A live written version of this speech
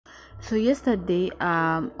So yesterday,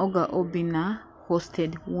 Oga Obinna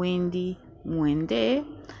hosted Wendy,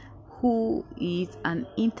 who is an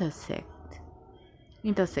intersex.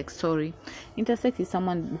 Intersex is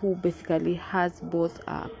someone who basically has both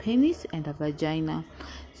a penis and a vagina.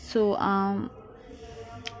 So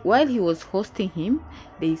while he was hosting him,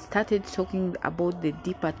 they started talking about the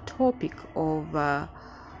deeper topic of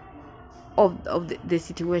the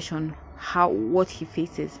situation, what he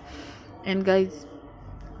faces. And guys,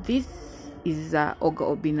 this is Oga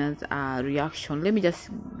Obinna's reaction.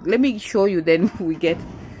 Let me show you, then we get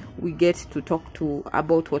to talk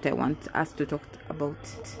about what I want us to talk about.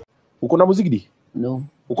 Uko na muziki? No.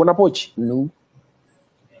 Uko na pochi? No.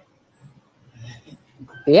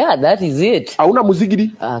 Yeah, that is it. Hauna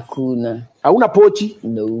muziki? Hakuna. Hauna pochi?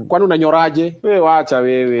 No. Kwani unanyoraje? Wewe wacha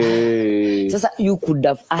wewe. Sasa you could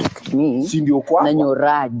have asked me. Si ndio kwa?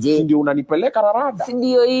 Nanyoraje? Si ndio unanipeleka rarada? Si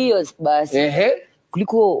ndio hiyo basi.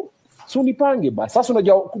 Kuliko so nipange basi. Sasa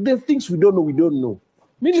unajua the things we don't know.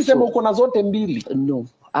 Mimi nisema uko na zote mbili. No,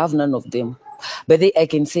 I have none of them. But I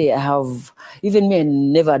can say I have, even me, I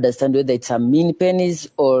never understand whether it's a mini penis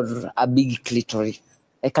or a big clitoris.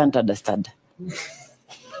 I can't understand.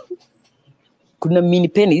 Kuna mini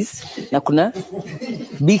penis na kuna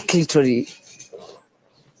big clitoris.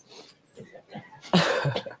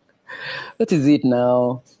 What is it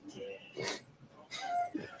now?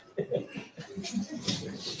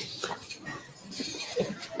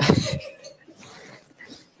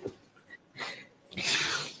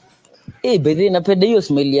 Bede napenda hiyo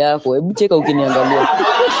smile yako. Hebu cheka ukiniangalia.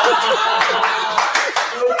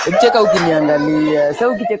 Sasa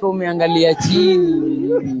ukicheka umeangalia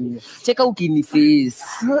chini. Cheka ukiniface.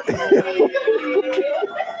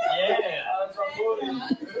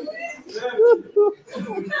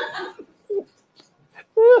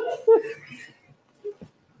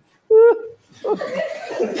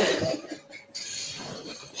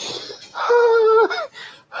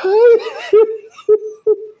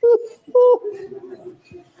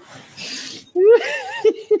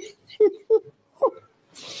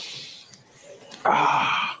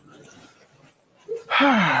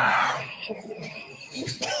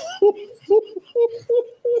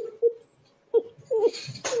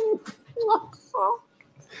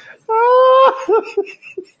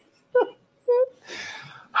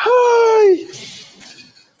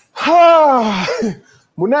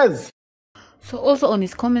 Munez. So also on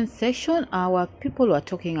his comment section, our people were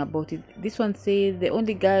talking about it. This one says the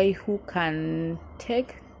only guy who can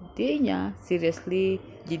take Jidinya seriously.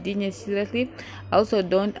 I also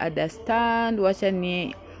don't understand. Wacha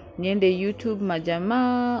niende YouTube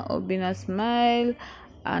majama. Obinna smile.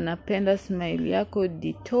 Anapenda smile yako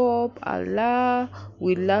di top. Allah,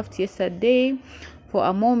 we laughed yesterday. For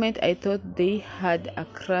a moment, I thought they had a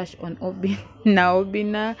crush on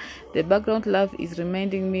Obinna. The background laugh is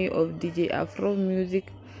reminding me of DJ Afro music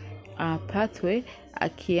pathway.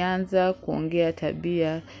 Akianza kuongea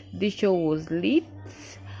tabia. This show was lit.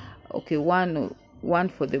 Okay, one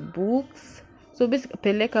for the books. So basically,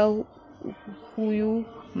 peleka huyu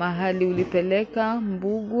mahali ulipeleka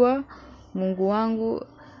mbugwa. Mungu wangu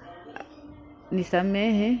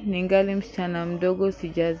nisamehe, ningali msichana mdogo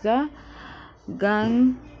sijaza.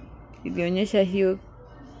 Gang ilionyesha hiyo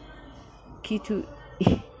kitu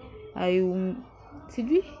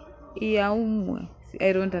sijui iaumwe.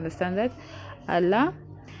 I don't understand that. Allah,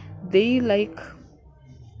 they like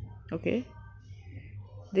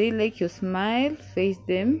your smile. Face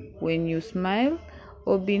them when you smile.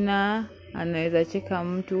 Obinna anaweza cheka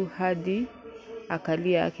mtu hadi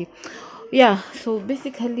akalia yake. Yeah, so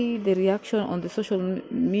basically the reaction on the social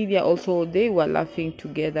media also, they were laughing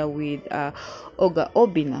together with Oga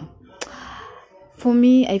Obinna. For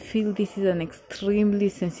me, I feel this is an extremely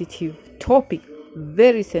sensitive topic,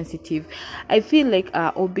 very sensitive. I feel like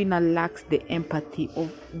Obinna lacks the empathy of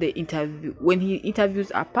the interview. When he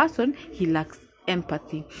interviews a person, he lacks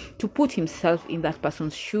empathy to put himself in that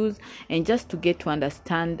person's shoes and just to get to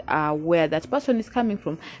understand where that person is coming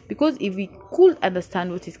from. Because if he could understand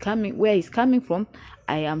where he's coming from,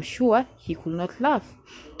 I am sure he could not laugh.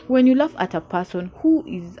 When you laugh at a person who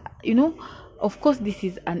is, of course this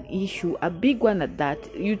is an issue, a big one at that.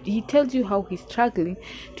 He tells you how he's struggling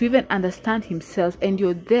to even understand himself, and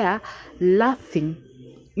you're there laughing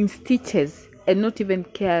in stitches and not even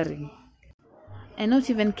caring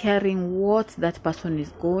what that person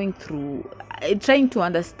is going through, trying to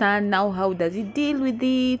understand now how does he deal with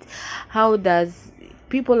it, how does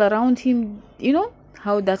people around him,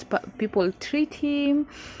 how does people treat him,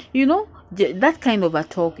 That kind of a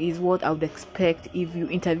talk is what I would expect if you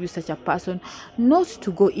interview such a person, not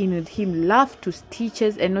to go in with him, laugh to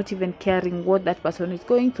stitches, and not even caring what that person is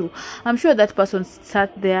going through. I'm sure that person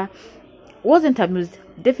sat there, wasn't amused,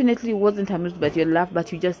 definitely wasn't amused by your laugh,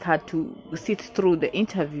 but you just had to sit through the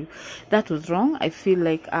interview. That was wrong. I feel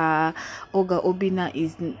like Oga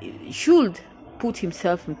Obinna should put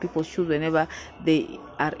himself in people's shoes whenever they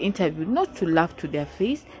are interviewed, not to laugh to their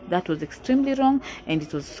face. That was extremely wrong, and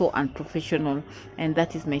it was so unprofessional. And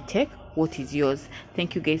that is my take. What is yours?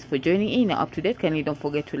 Thank you guys for joining in. Now, up to date, kindly don't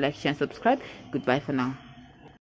forget to like, share, and subscribe. Goodbye for now.